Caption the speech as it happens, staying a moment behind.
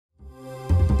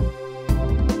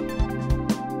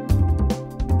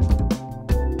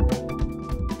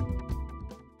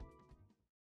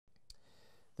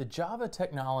Java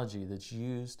technology that's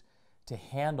used to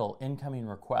handle incoming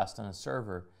requests on a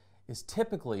server is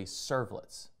typically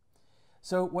servlets.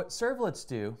 So what servlets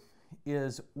do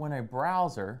is when a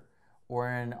browser, or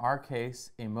in our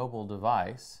case a mobile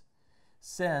device,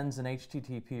 sends an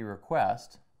HTTP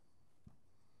request,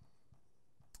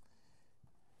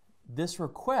 this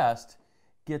request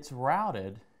gets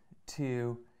routed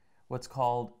to what's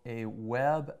called a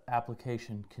web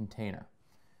application container.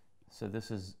 So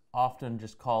this is often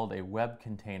just called a web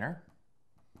container.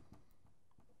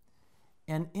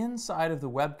 And inside of the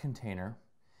web container,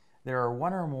 there are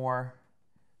one or more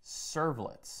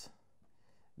servlets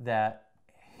that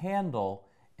handle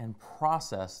and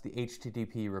process the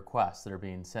HTTP requests that are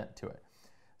being sent to it.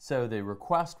 So the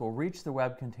request will reach the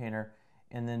web container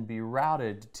and then be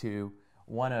routed to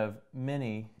one of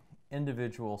many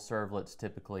individual servlets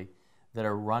typically that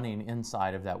are running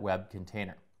inside of that web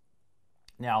container.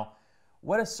 Now,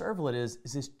 what a servlet is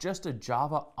it's just a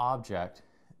Java object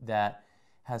that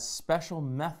has special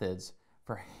methods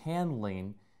for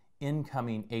handling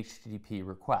incoming HTTP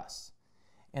requests.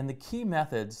 And the key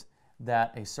methods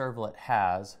that a servlet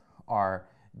has are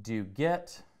do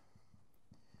get,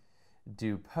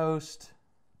 do post,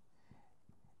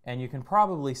 and you can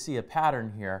probably see a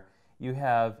pattern here. You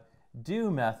have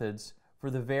do methods for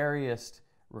the various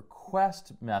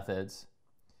request methods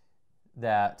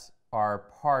that are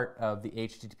part of the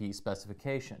HTTP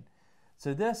specification.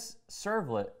 So this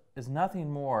servlet is nothing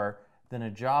more than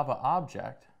a Java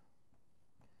object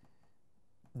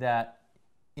that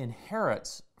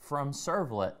inherits from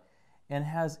servlet and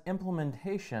has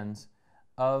implementations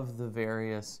of the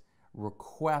various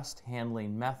request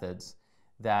handling methods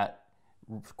that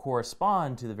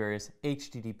correspond to the various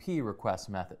HTTP request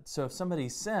methods. So if somebody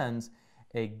sends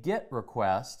a GET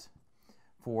request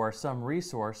for some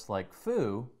resource like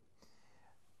foo,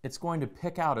 it's going to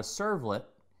pick out a servlet,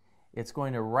 it's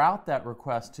going to route that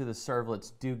request to the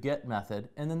servlet's doGet method,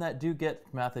 and then that doGet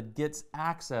method gets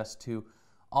access to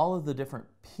all of the different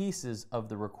pieces of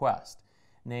the request,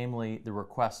 namely the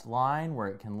request line where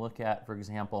it can look at, for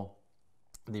example,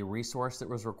 the resource that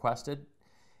was requested.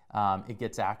 It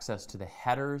gets access to the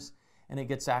headers, and it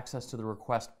gets access to the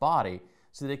request body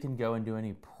so that it can go and do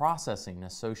any processing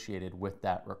associated with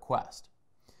that request.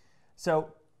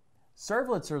 So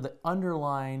servlets are the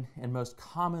underlying and most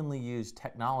commonly used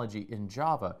technology in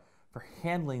Java for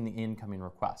handling the incoming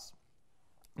requests.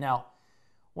 Now,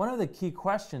 one of the key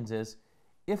questions is,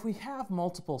 if we have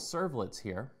multiple servlets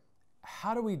here,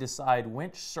 how do we decide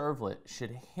which servlet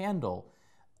should handle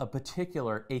a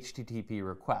particular HTTP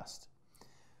request?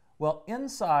 Well,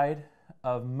 inside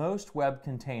of most web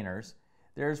containers,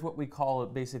 there's what we call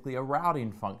basically a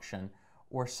routing function,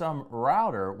 or some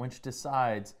router which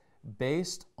decides,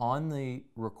 based on the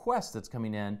request that's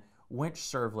coming in, which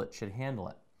servlet should handle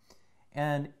it.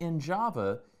 And in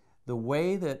Java, the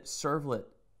way that servlet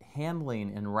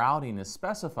handling and routing is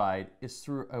specified is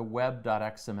through a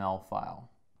web.xml file.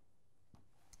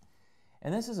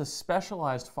 And this is a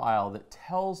specialized file that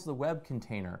tells the web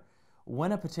container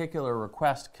when a particular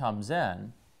request comes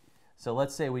in. So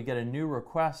let's say we get a new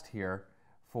request here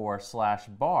for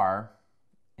 /bar,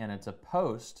 and it's a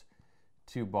post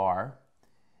to bar.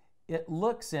 It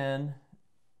looks in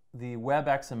the web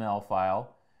XML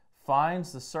file,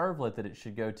 finds the servlet that it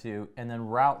should go to, and then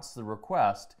routes the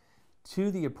request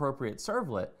to the appropriate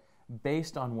servlet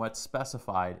based on what's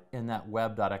specified in that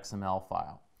web.xml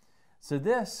file. So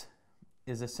this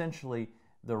is essentially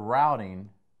the routing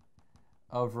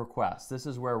of requests. This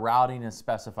is where routing is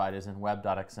specified, as in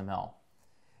web.xml.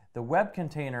 The web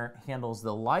container handles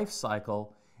the life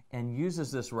cycle and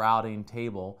uses this routing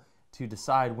table to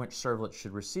decide which servlet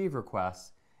should receive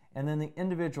requests, and then the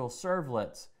individual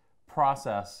servlets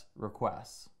process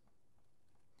requests.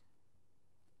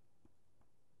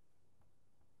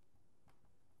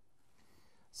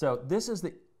 So this is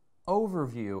the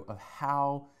overview of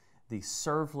how the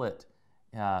servlet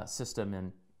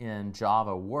system in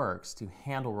Java works to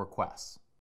handle requests.